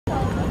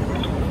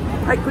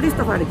はい、クリス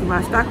トファーに来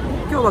ました。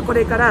今日はこ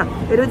れから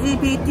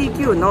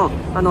LGBTQ の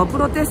プ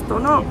ロテスト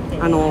の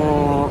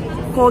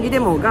抗議デ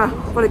モが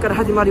これから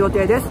始まる予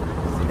定です。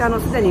で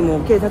すでにも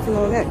う警察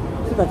のね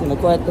人たちも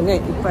こうやってねい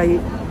っぱい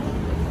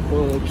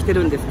来て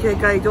るんです。警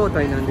戒状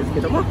態なんですけ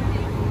ども、は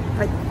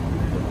い、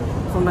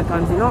そんな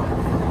感じの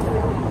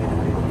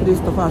クリ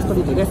ストファースト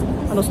リートです。スト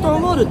ー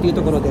ンウォールっていう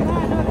ところでこ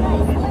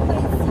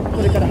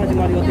れから始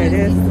まる予定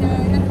です。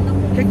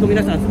結構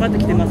皆さん集まって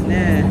きてます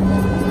ね。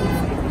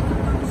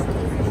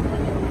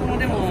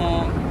で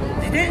も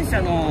自転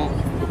車の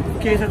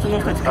警察の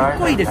人たちかっ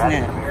こいいです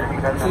ね。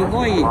す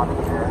ごい、なんか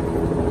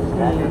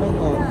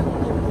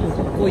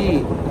かっこい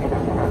い。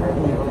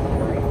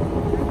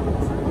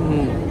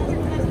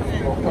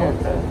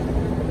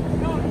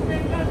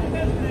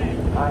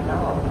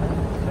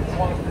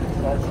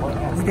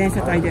自転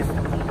車隊です。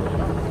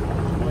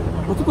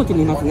あちこち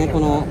にいますね、こ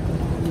の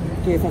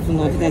警察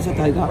の自転車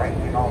隊が。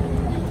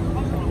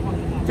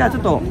じゃあちょ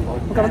っと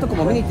他のとこ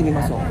も見に行ってみ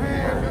ましょう。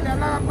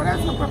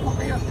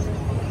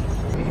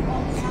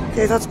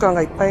警察官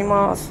がいっぱいい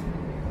ます。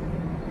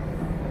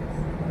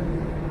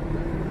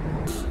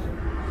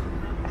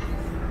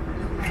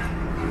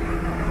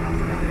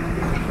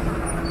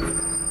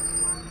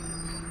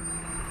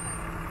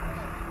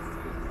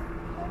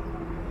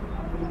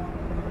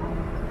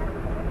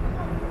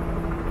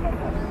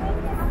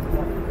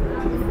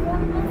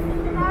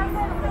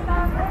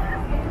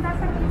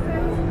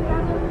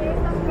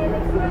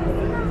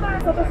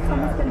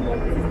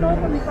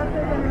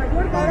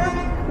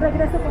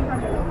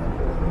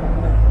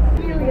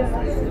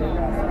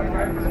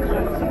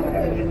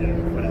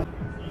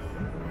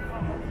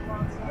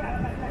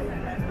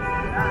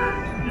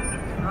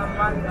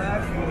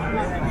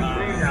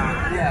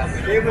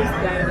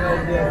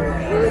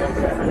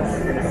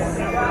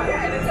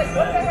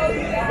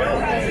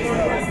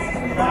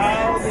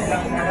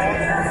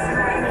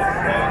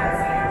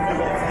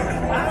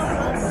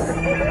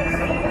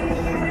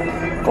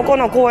ここ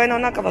の公園の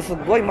中はす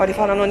ごいマリフ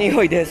ァナの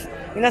匂いです。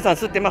皆さん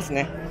吸ってます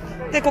ね。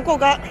で、ここ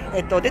が、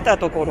出た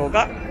ところ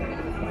が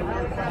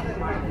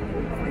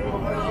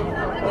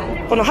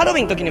このハロウィ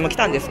ンの時にも来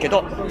たんですけ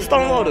ど、スト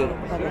ーンウォール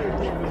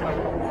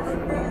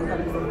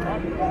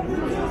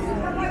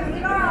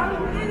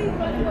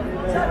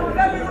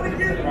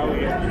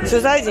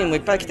取材陣もい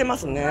っぱい来てま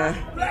すね。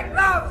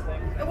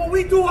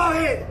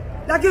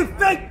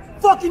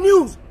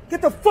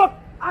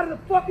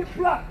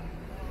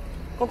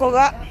ここ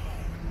が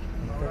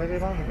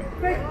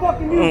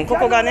こ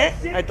こがね、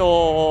ス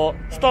トー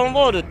ンウ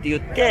ォールって言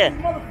って、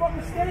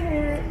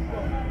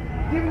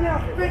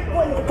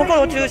こ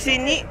こを中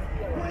心に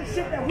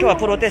今日は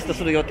プロテスト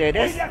する予定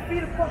です。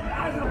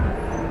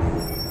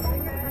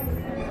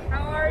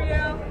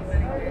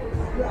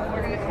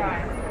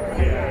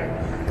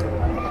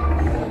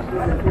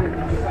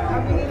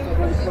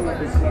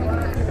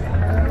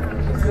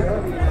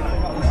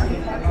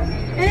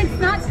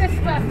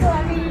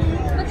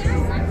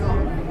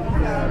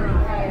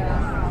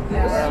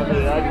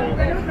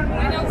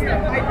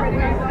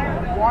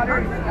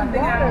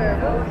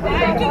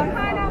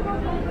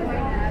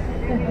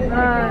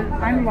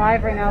I'm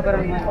live right now, but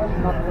I'm like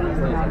not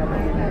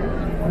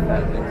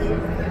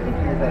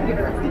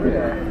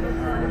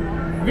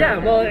Yeah,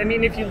 well, I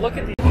mean, if you look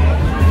at the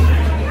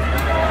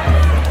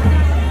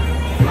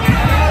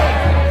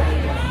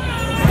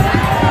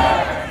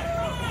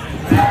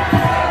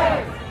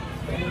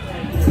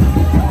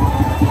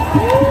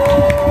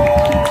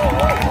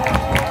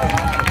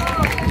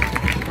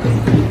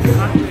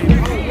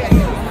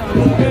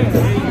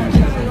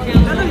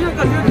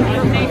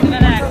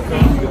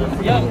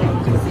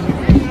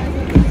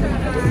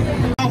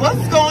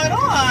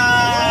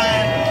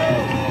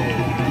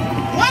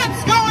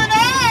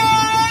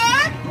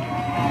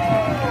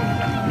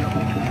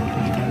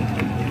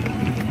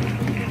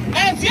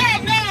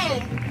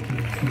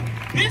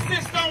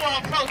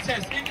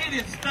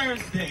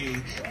Thursday,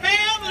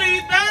 Family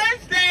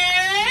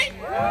Thursday.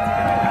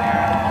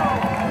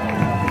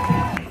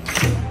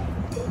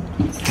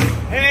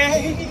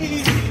 Hey,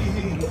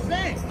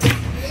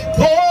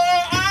 for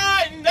I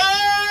know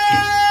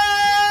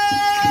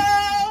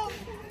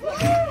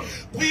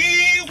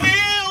we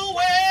will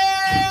win.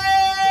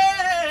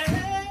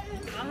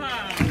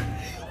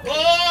 For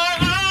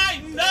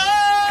I know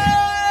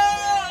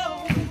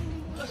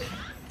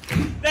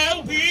that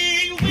we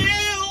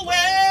will win.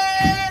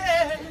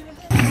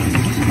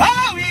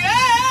 Oh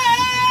yeah!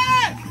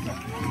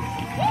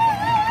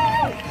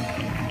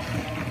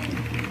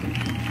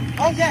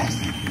 Oh yes.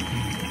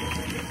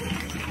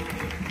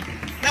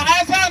 Now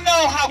as I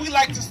know how we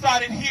like to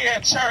start it here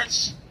at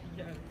church,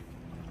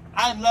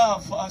 I'd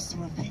love for us to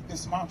repeat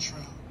this mantra.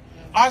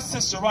 Our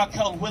sister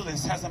Raquel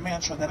Willis has a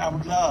mantra that I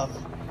would love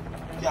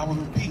if y'all would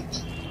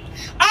repeat.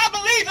 I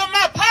believe in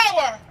my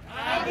power.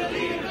 I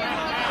believe in my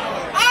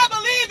power. I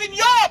believe in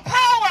your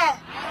power.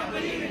 I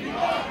believe in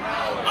your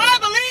power. I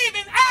believe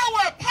in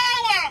our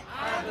power.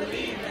 I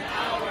believe in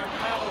our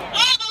power.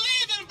 I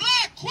believe in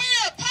black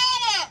queer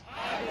power.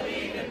 I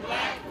believe in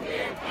black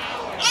queer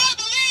power. I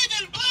believe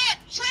in black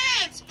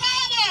trans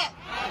power.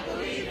 I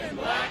believe in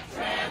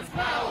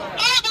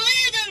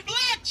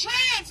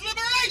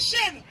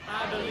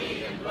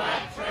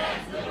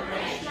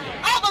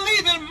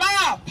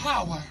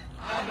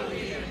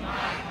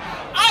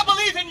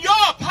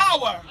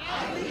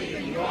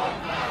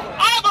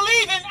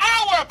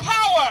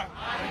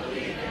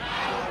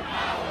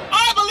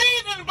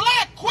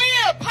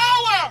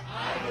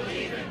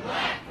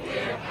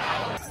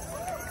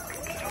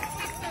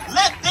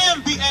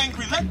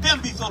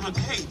filled with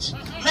hate.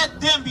 Let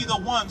them be the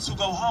ones who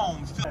go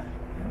home.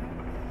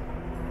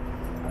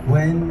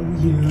 When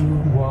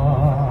you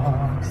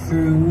walk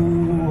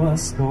through a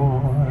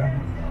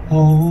storm,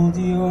 hold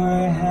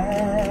your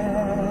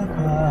head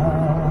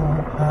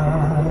up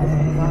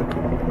high,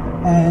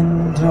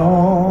 and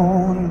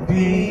don't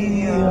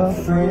be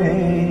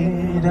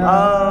afraid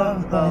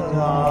of the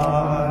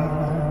dark.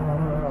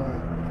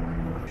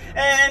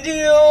 And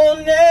you'll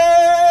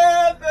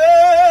never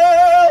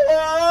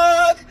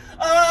walk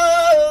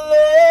alone.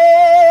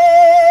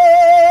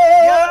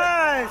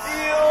 Yes!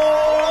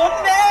 You'll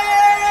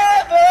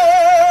never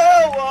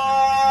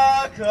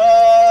walk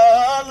alone.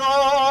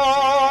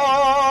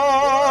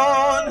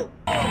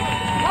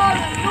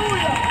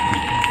 Hallelujah!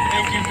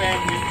 Thank you,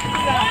 family.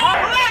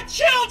 Black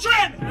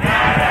children!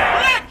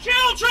 Black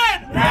children!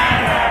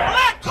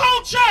 Black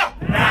culture!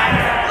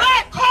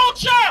 Black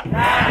culture!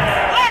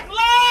 Black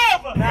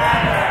love!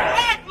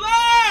 Black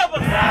love!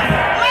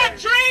 Black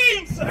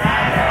dreams!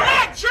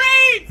 Black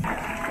dreams!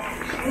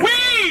 We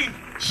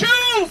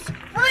choose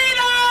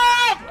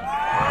freedom!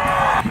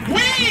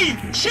 We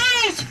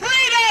choose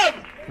freedom!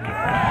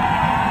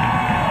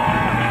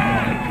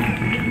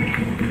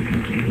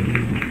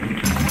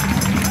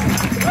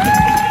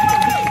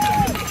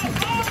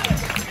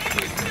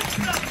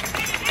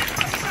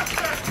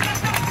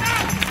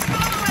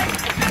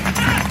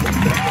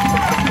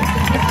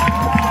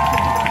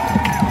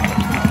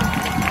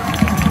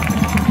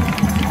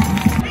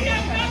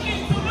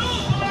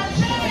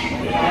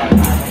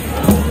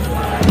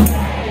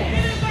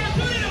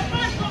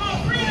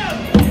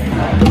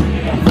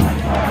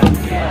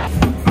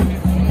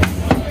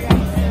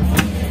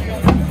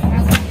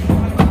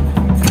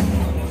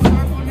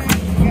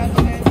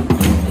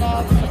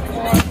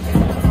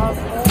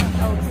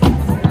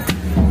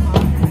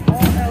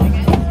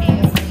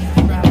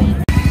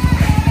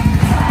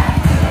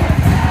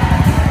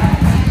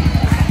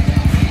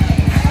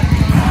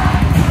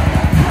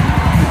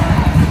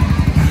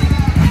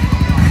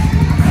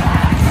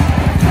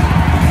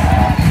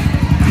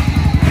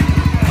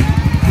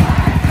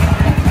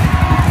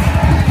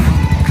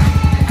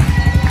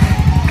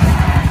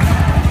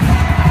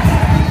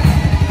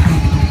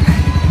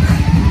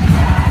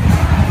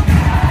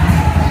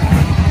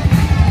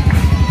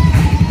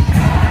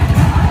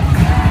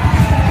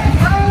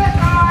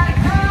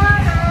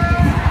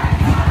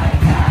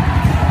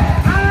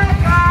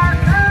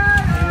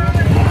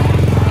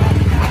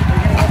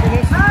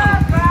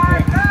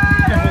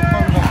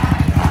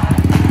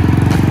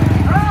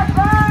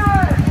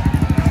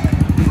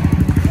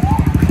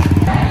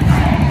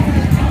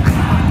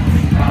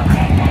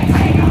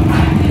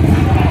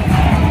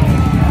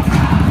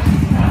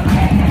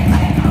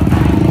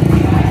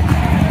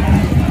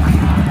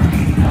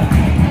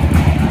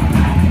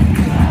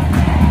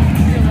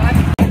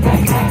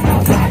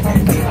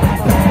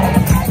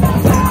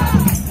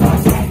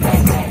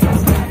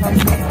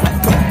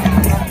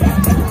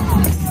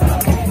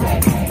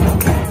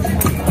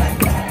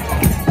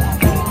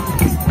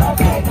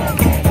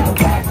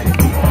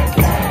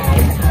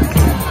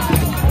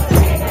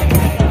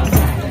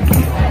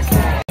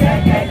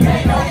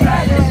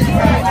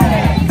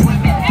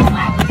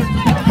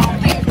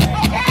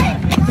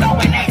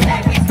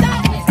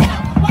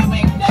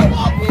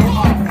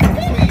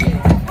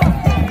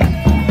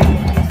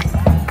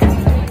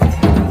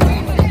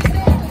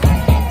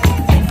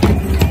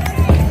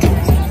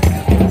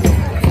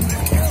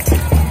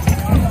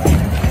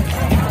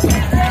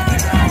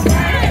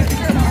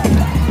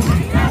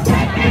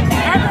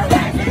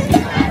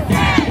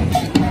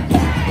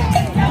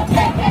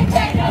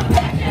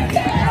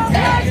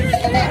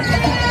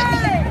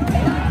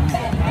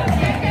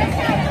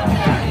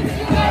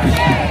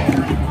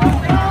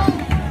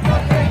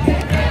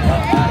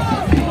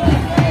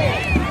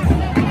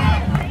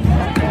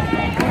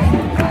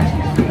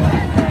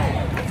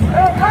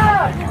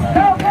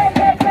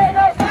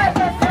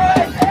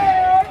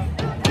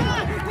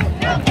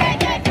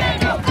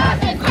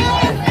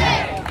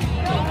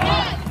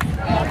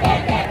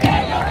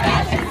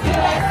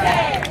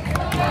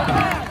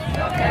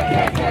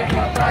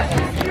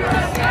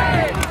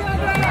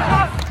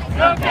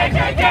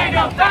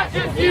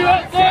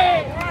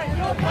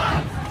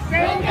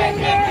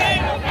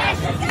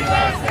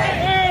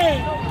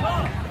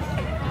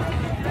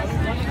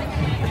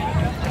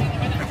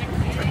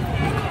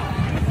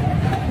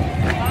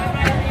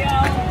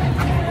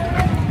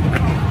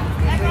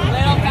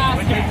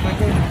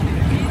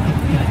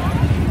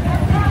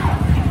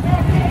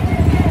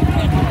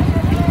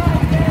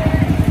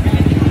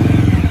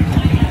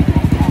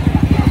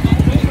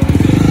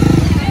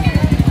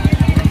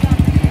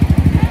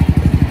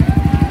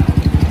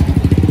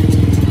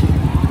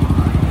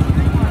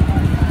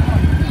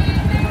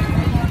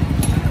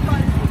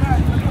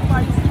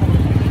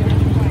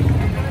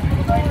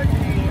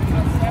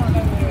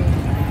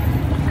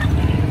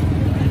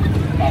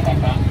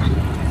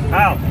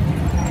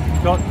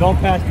 Don't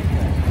pass.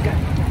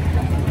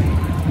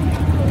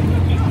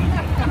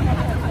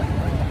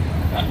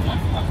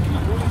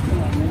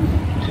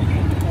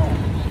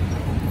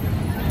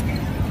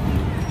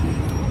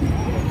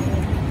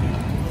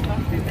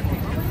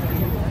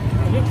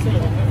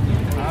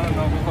 don't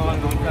know, we'll hold on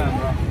to time,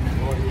 bro.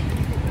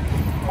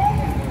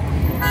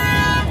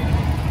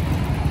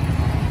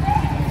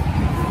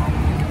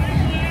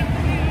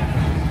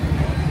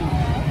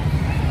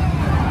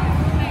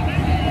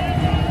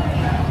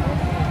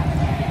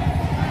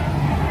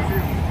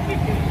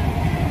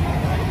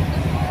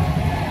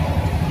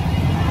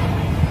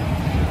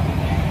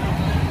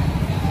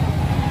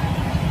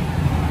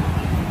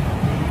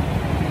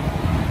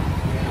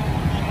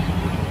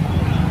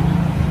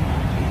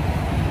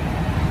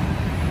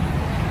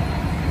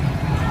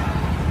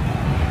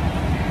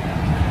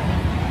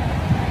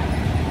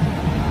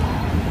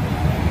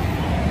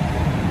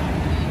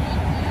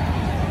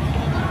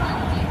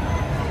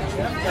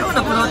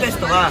 テス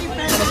トは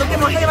とて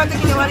も平和的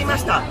に終わりま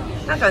した。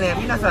なんかね、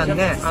皆さん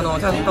ね、ちゃん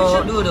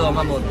とルールを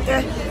守っ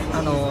て、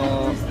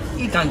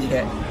いい感じ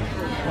で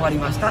終わり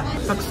ました。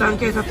たくさん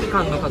警察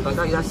官の方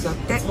がいらっしゃっ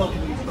て、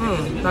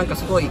なんか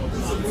すごい、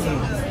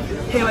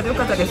平和でよ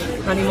かったで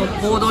す。何も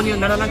暴動に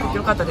ならなくて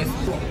よかったです。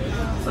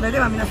それで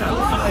は皆さん、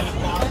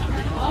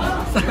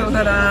さよう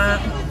なら。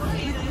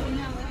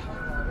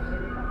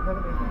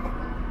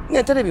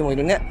ね、テレビもい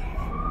るね。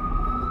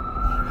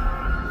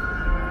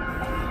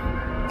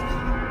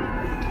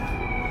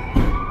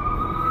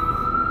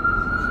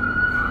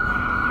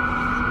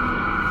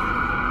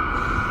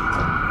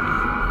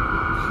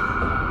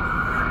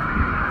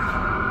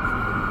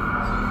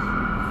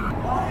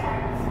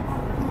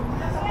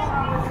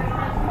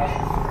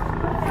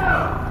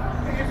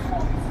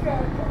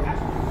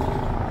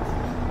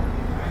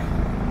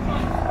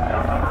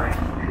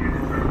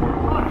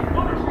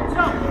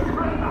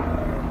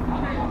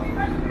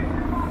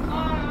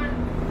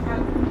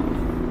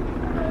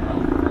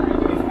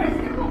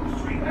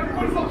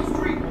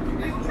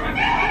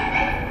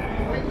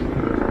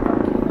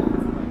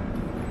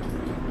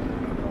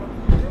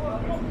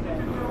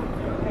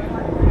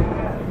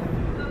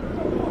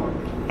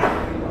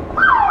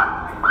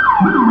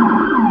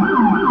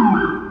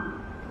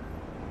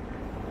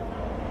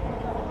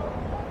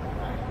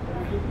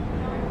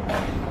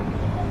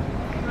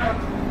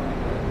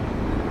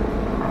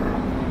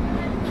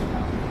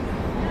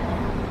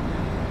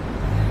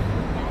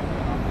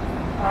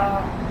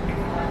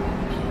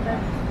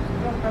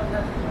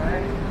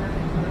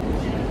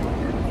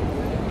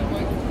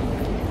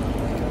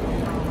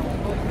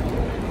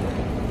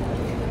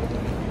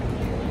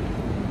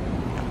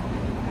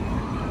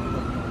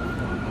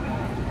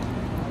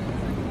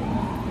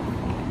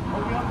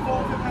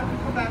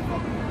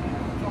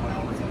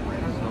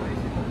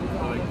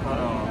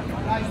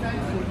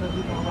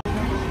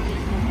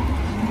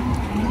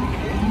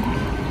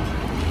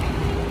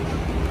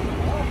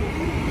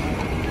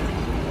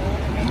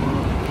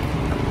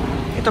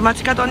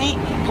街角に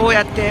こう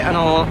やって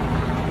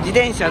自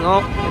転車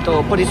の、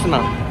ポリスマ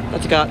ンた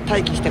ちが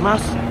待機してま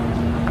す。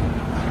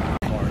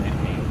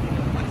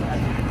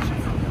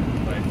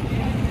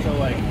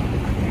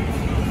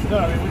No,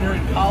 I mean, when you're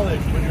in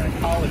college,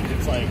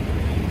 it's like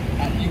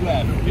at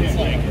UF, it's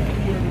like